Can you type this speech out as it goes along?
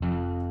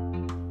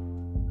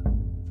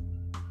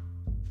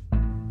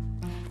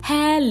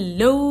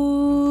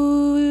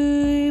Hello,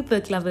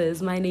 book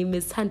lovers. My name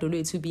is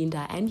Thandolwethu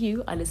Binda, and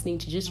you are listening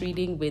to Just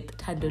Reading with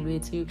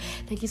Thandolwethu.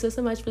 Thank you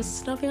so much for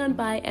stopping on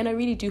by, and I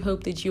really do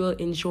hope that you will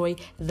enjoy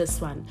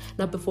this one.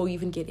 Now, before we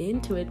even get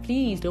into it,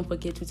 please don't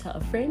forget to tell a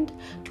friend,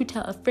 to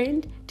tell a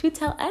friend, to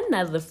tell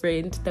another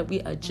friend that we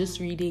are just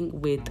reading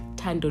with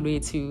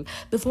Thandolwethu.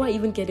 Before I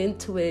even get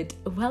into it,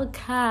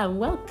 welcome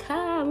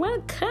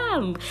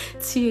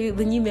to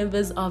the new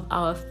members of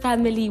our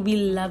family. We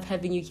love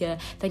having you here.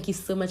 Thank you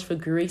so much for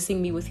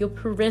gracing me with your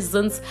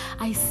presence.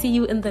 I see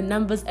you in the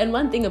numbers. And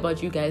one thing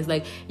about you guys,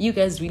 you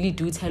guys really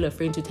do tell a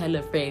friend to tell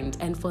a friend.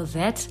 And for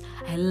that,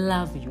 I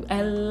love you.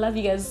 I love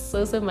you guys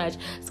so much.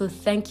 So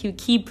thank you.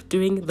 Keep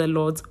doing the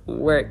Lord's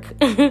work.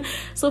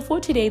 So for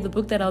today, the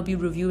book that I'll be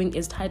reviewing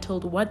is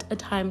titled What a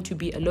Time to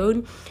Be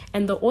Alone.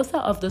 And the author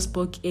of this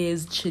book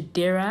is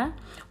Chidera,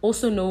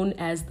 also known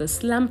as The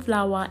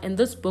Slumflower. And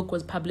this book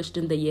was published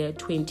in the year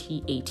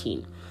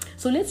 2018.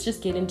 So let's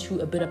just get into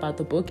a bit about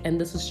the book,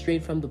 and this is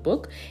straight from the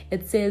book.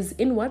 It says,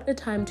 in What a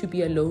Time to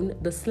Be Alone,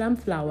 the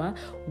Slumflower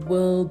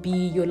will be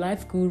your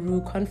life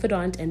guru,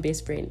 confidant, and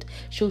best friend.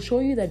 She'll show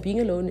you that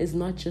being alone is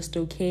not just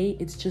okay,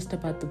 it's just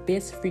about the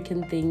best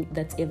freaking thing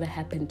that's ever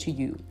happened to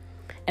you.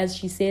 As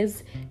she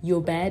says, you're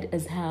bad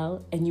as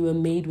hell and you were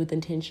made with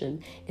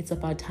intention. It's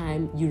about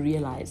time you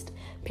realized.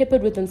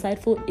 Peppered with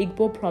insightful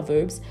Igbo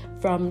proverbs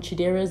from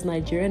Chidera's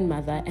Nigerian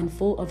mother and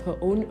full of her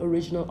own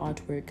original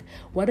artwork,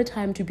 What a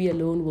Time to Be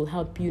Alone will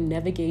help you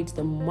navigate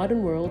the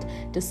modern world,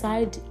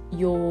 decide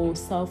your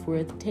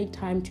self-worth, take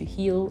time to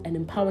heal, and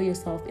empower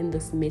yourself in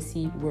this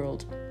messy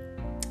world.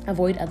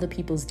 Avoid other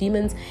people's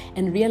demons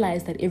and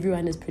realize that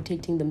everyone is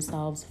protecting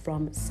themselves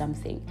from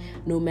something,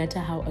 no matter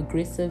how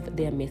aggressive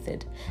their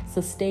method.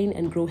 Sustain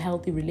and grow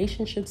healthy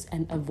relationships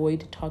and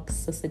avoid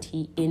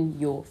toxicity in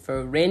your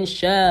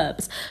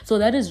friendships. So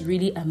that is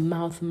really a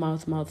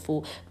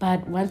mouthful.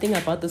 But one thing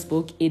about this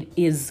book, it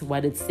is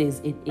what it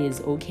says it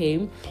is,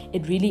 okay?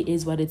 It really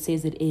is what it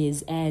says it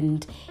is.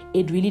 And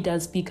it really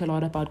does speak a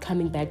lot about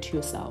coming back to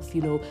yourself,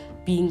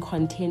 being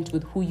content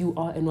with who you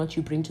are and what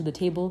you bring to the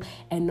table,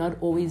 and not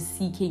always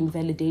seeking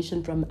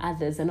validation from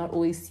others, and not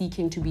always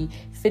seeking to be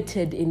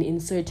fitted in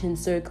certain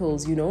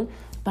circles,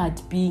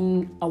 but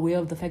being aware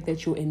of the fact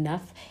that you're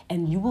enough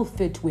and you will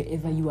fit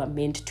wherever you are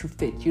meant to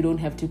fit. You don't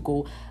have to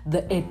go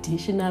the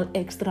additional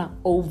extra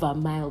over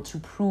mile to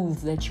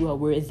prove that you are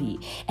worthy.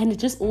 And it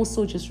just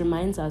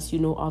reminds us,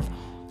 of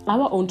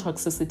our own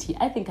toxicity.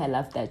 I think I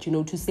love that,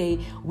 to say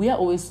we are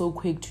always so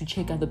quick to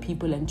check other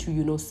people and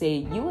to,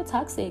 say, you are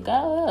toxic.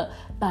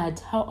 But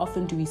how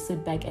often do we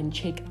sit back and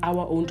check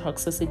our own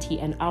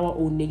toxicity and our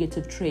own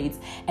negative traits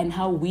and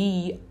how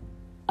we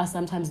are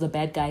sometimes the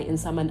bad guy in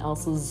someone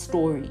else's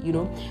story,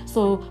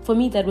 So for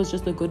me, that was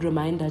just a good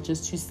reminder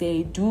just to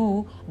say,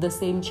 do the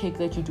same check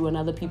that you do on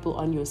other people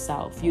on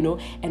yourself,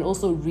 and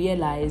also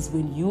realize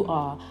when you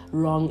are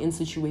wrong in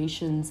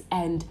situations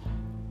and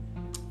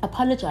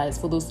apologize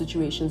for those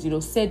situations,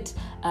 set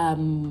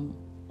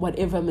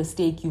whatever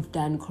mistake you've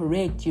done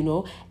correct,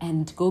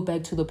 and go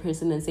back to the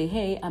person and say,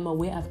 hey, I'm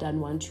aware I've done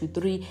 1, 2,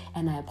 3,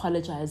 and I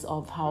apologize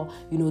of how,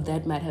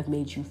 that might have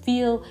made you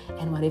feel,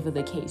 and whatever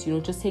the case,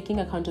 just taking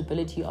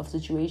accountability of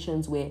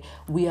situations where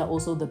we are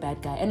also the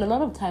bad guy. And a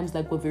lot of times,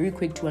 we're very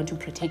quick to want to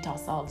protect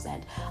ourselves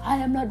and I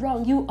am not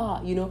wrong, you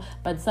are,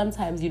 but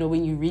sometimes,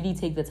 when you really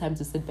take the time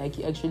to sit back,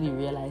 you actually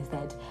realize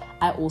that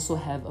I also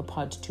have a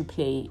part to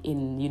play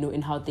in,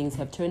 in how things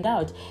have turned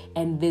out.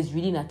 And there's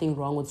really nothing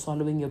wrong with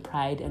swallowing your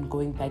pride and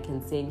going back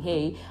and saying,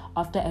 hey,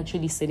 after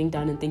actually sitting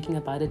down and thinking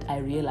about it, I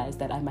realized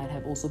that I might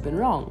have also been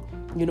wrong,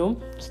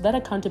 So that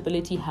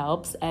accountability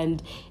helps,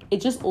 and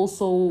it just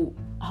also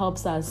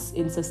helps us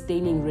in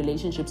sustaining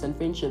relationships and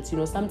friendships.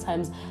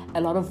 Sometimes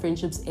a lot of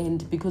friendships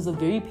end because of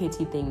very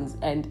petty things,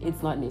 and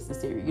it's not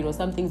necessary.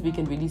 Some things we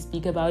can really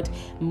speak about,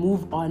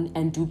 move on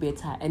and do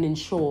better and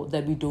ensure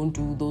that we don't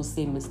do those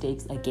same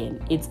mistakes again.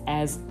 It's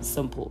as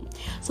simple.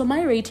 So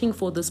my rating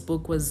for this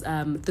book was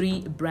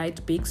 3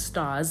 bright big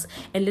stars,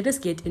 and let us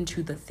get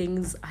into the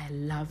things I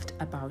loved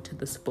about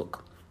this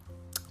book.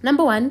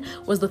 Number 1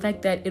 was the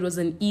fact that it was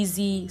an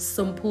easy,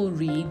 simple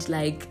read.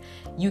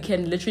 You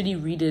can literally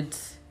read it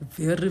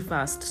very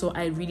fast. So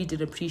I really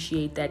did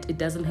appreciate that it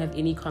doesn't have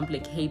any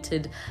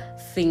complicated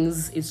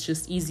things. It's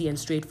just easy and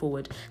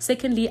straightforward.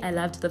 Secondly, I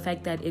loved the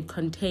fact that it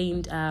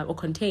contains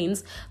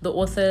the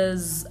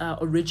author's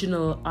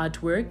original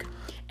artwork.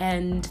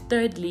 And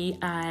thirdly,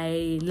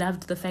 I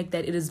loved the fact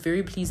that it is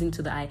very pleasing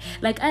to the eye.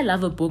 I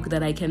love a book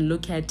that I can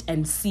look at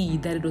and see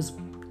that it was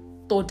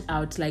thought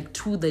out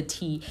to the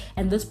T,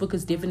 and this book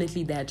is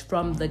definitely that.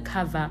 From the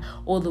cover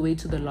all the way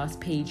to the last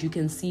page, you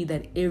can see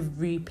that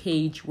every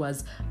page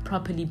was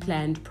properly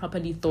planned,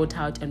 properly thought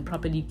out, and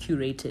properly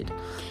curated.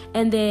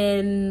 And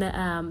then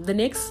the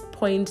next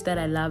point that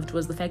I loved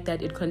was the fact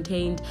that it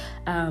contained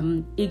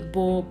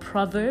Igbo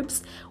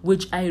proverbs,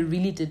 which I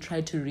really did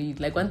try to read.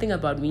 One thing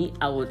about me,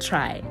 I will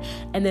try.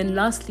 And then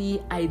lastly,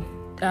 I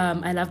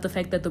love the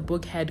fact that the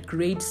book had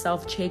great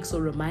self-checks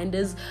or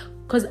reminders,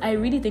 because I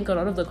really think a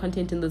lot of the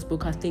content in this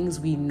book are things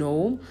we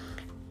know,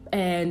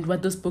 And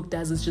what this book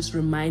does is just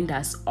remind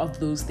us of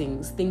those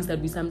things that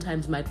we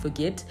sometimes might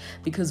forget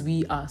because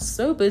we are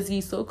so busy,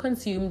 so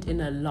consumed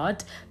in a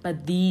lot.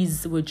 But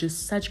these were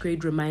just such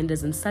great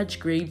reminders and such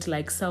great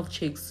like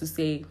self-checks to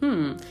say,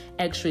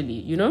 actually,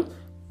 you know.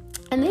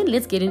 And then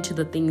let's get into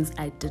the things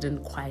I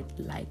didn't quite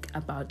like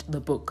about the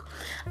book.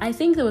 I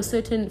think there were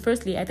certain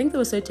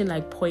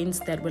like points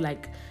that were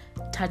like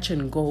touch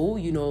and go,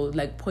 you know,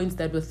 like points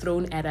that were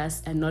thrown at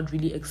us and not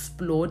really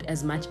explored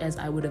as much as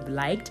I would have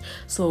liked.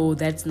 So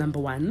that's number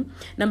one.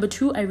 Number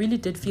two, I really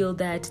did feel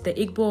that the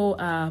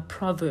Igbo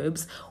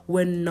proverbs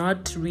were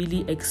not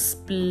really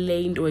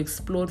explained or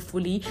explored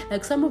fully.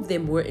 Like some of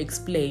them were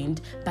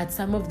explained, but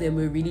some of them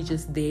were really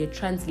just there,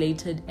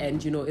 translated,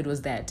 and, you know, it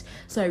was that.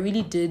 So I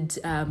really did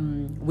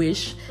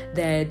wish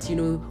that, you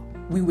know,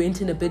 we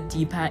went in a bit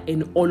deeper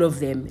in all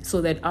of them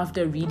so that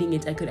after reading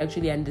it, I could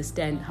actually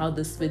understand how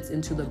this fits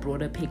into the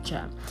broader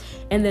picture.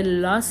 And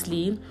then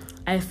lastly,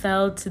 I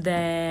felt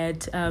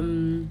that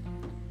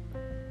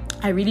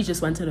I really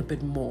just wanted a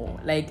bit more.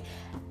 Like,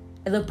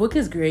 the book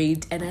is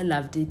great and I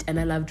loved it and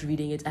I loved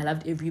reading it. I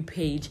loved every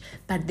page,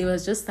 but there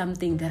was just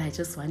something that I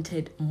just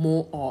wanted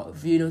more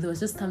of. You know, there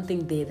was just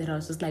something there that I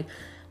was just like,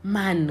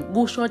 man,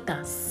 go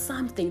shorter,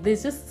 something.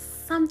 There's just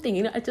something,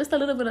 you know, just a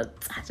little bit of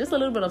salt, just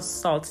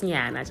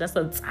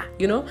a,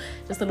 you know,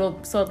 just a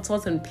little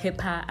salt and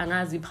pepper,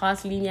 angazi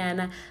parsley,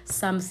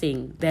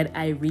 something that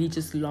I really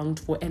just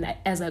longed for. And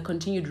as I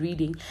continued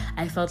reading,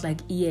 I felt like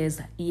years,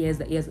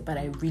 but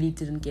I really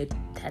didn't get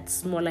that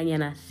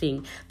smaller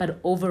thing. But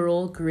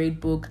overall,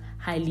 great book,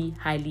 highly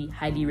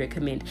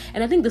recommend.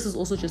 And I think this is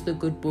also just a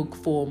good book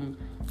for,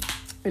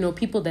 you know,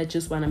 people that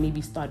just want to maybe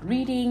start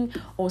reading,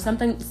 or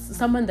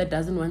someone that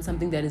doesn't want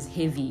something that is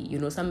heavy, you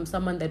know,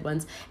 someone that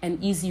wants an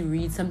easy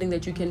read, something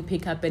that you can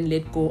pick up and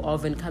let go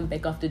of and come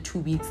back after 2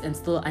 weeks and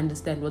still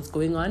understand what's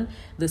going on.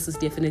 This is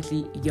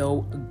definitely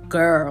your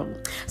girl.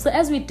 So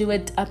as we do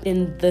it up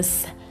in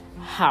this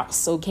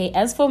house, okay,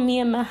 as for me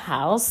and my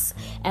house,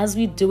 as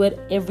we do it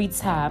every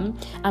time,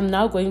 I'm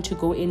now going to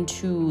go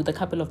into the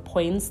couple of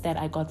points that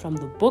I got from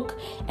the book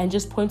and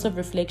just points of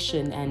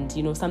reflection and,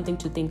 you know, something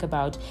to think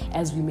about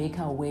as we make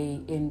our way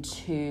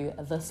into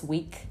this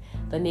week,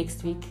 the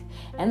next week,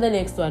 and the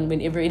next one,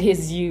 whenever it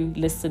is you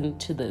listen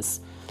to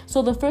this.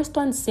 So the first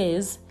one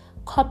says,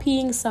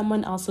 copying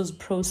someone else's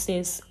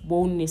process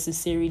won't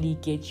necessarily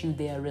get you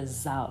their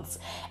results.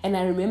 And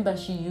I remember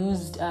she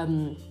used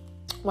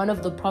one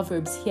of the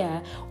proverbs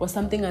here was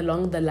something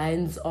along the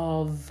lines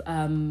of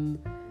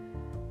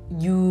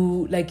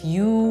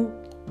you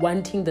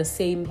wanting the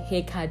same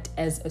haircut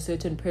as a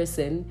certain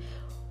person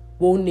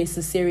won't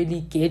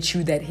necessarily get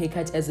you that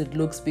haircut as it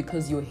looks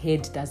because your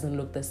head doesn't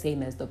look the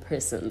same as the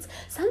person's.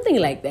 Something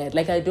like that.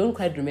 Like, I don't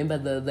quite remember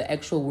the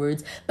actual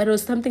words, but it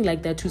was something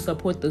like that to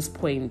support this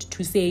point,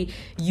 to say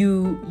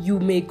you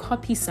may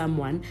copy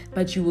someone,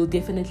 but you will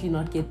definitely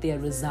not get their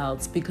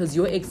results because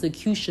your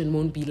execution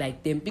won't be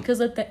like them, because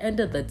at the end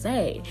of the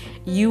day,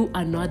 you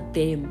are not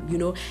them, you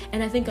know.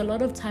 And I think a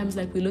lot of times,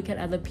 like, we look at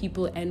other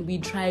people and we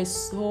try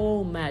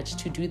so much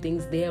to do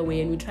things their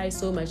way, and we try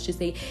so much to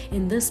say,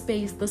 in this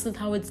space, this is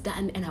how it's done,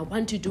 and I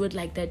want to do it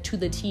like that to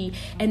the T.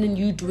 And in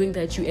you doing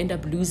that, you end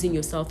up losing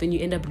yourself, and you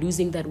end up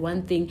losing that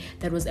one thing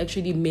that was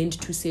actually meant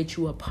to set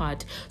you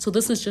apart. So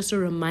this is just a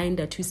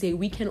reminder to say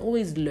we can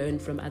always learn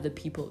from other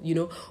people, you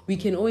know. We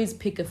can always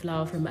pick a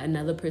flower from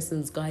another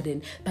person's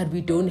garden, but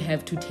we don't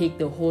have to take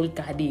the whole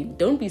garden.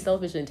 Don't be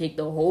selfish and take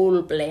the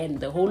whole plant,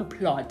 the whole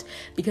plot,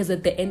 because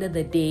at the end of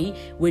the day,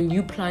 when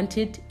you plant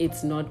it,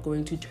 it's not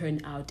going to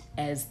turn out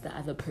as the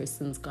other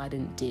person's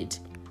garden did.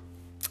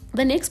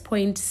 The next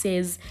point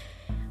says,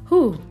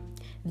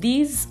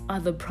 these are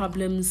the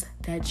problems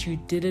that you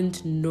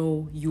didn't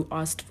know you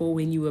asked for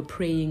when you were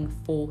praying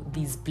for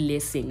these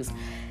blessings.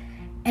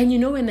 And you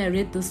know, when I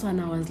read this one,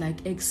 I was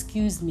like,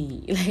 excuse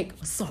me, like,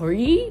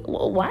 sorry,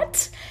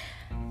 what?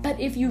 But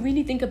if you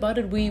really think about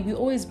it, we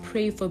always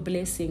pray for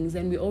blessings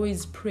and we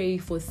always pray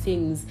for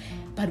things,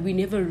 but we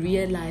never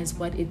realize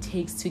what it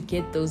takes to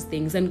get those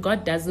things. And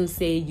God doesn't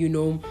say, you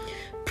know,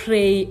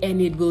 pray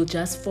and it will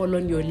just fall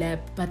on your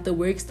lap, but the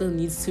work still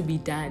needs to be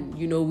done.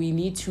 You know, we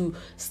need to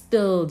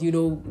still, you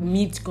know,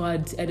 meet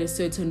God at a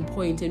certain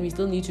point, and we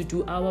still need to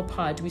do our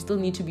part. We still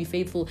need to be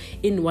faithful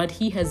in what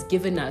He has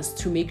given us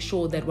to make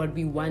sure that what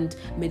we want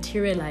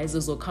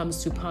materializes or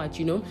comes to part,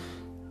 you know.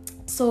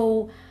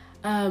 So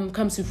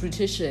comes to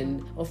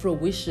fruition or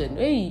fruition.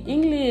 Hey,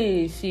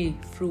 English,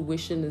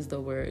 fruition is the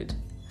word.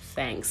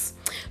 Thanks.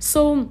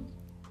 So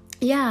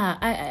yeah,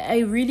 I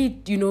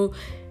really, you know,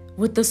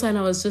 with this one,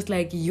 I was just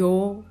like,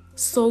 yo,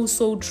 so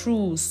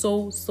true.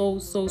 So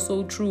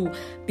true.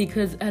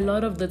 Because a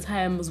lot of the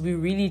times we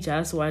really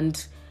just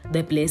want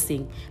the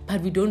blessing,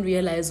 but we don't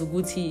realize,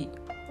 Uguti,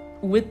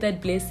 with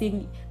that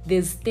blessing,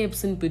 there's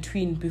steps in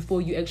between before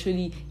you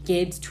actually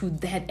get to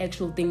that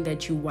actual thing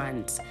that you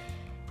want.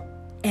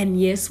 And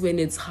yes, when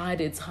it's hard,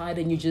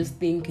 and you just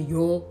think,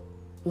 yo,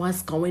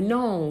 what's going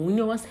on? You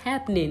know, what's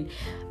happening?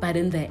 But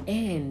in the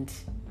end,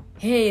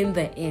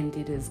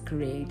 it is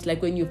great.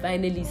 Like when you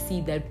finally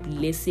see that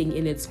blessing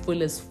in its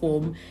fullest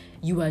form,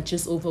 you are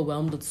just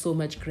overwhelmed with so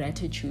much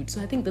gratitude.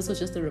 So I think this was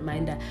just a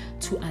reminder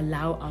to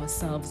allow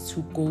ourselves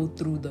to go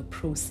through the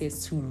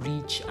process to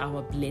reach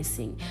our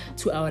blessing,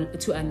 to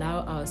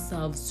allow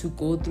ourselves to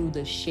go through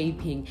the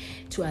shaping,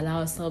 to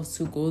allow ourselves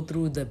to go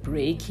through the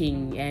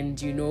breaking, and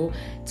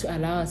to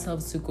allow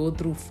ourselves to go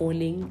through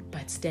falling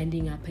but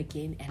standing up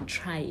again and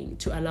trying,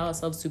 to allow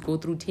ourselves to go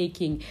through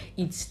taking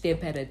each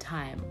step at a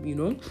time.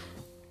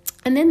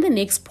 And then the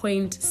next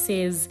point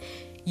says,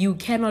 you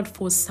cannot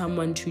force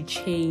someone to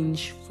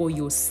change for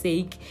your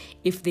sake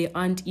if they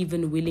aren't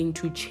even willing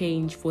to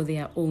change for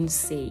their own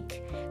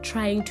sake.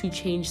 Trying to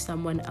change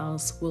someone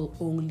else will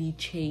only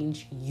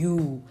change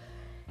you.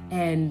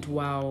 And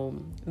wow,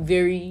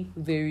 very,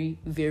 very,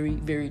 very,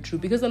 very true.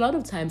 Because a lot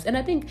of times, and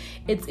I think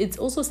it's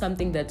also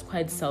something that's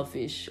quite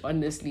selfish,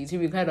 honestly, to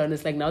be quite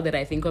honest, like now that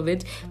I think of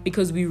it,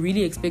 because we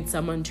really expect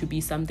someone to be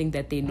something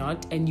that they're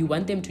not, and you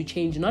want them to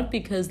change, not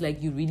because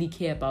like you really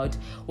care about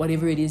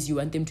whatever it is you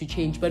want them to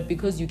change, but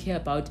because you care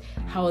about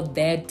how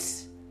that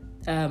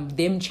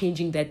them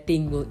changing that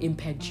thing will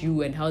impact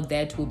you and how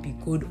that will be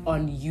good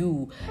on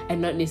you and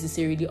not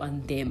necessarily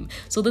on them.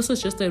 So this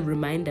was just a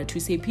reminder to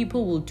say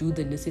people will do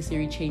the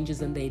necessary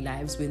changes in their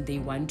lives when they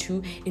want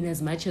to, in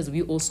as much as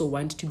we also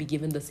want to be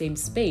given the same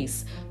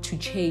space to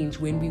change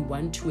when we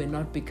want to, and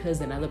not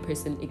because another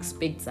person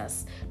expects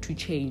us to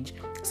change.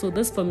 So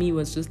this for me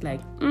was just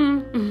like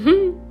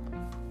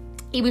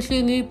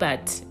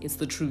but it's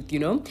the truth,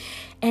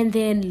 And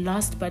then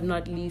last but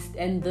not least,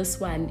 and this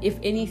one, if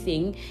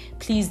anything,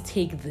 please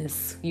take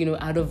this,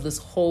 out of this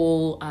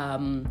whole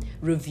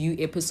review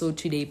episode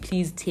today,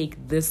 please take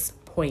this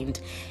point.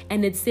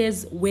 And it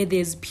says, where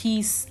there's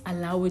peace,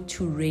 allow it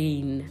to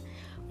reign.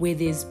 Where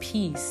there's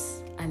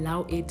peace,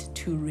 allow it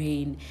to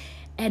reign.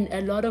 And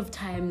a lot of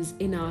times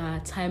in our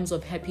times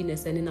of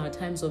happiness and in our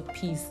times of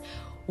peace,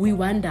 we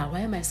wonder, why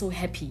am I so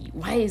happy?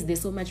 Why is there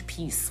so much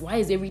peace? Why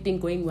is everything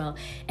going well?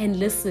 And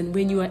listen,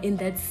 when you are in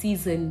that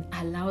season,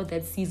 allow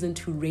that season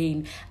to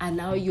reign.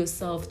 Allow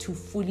yourself to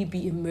fully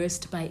be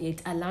immersed by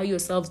it. Allow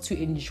yourself to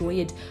enjoy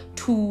it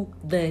to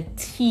the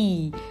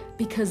T,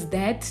 because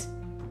that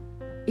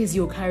is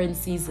your current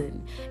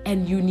season,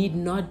 and you need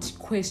not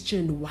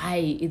question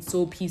why it's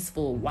so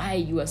peaceful, why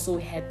you are so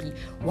happy,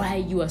 why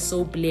you are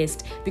so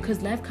blessed,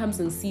 because life comes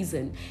in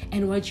season.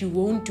 And what you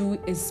won't do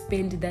is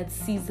spend that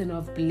season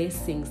of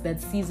blessings,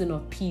 that season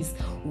of peace,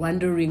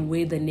 wondering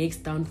where the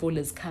next downfall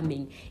is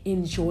coming.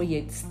 Enjoy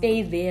it,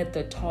 stay there at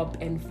the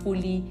top, and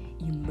fully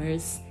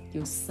immerse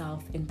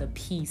yourself in the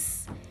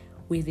peace.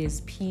 Where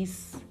there's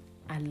peace,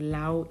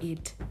 allow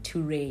it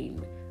to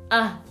reign.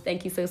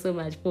 Thank you so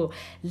much for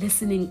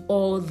listening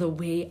all the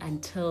way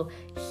until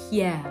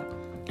here.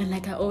 And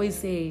like I always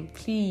say,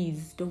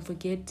 please don't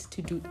forget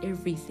to do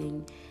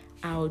everything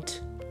out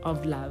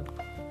of love.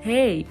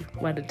 Hey,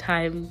 what a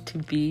time to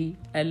be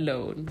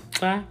alone.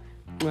 Mwah,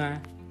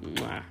 mwah,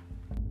 mwah.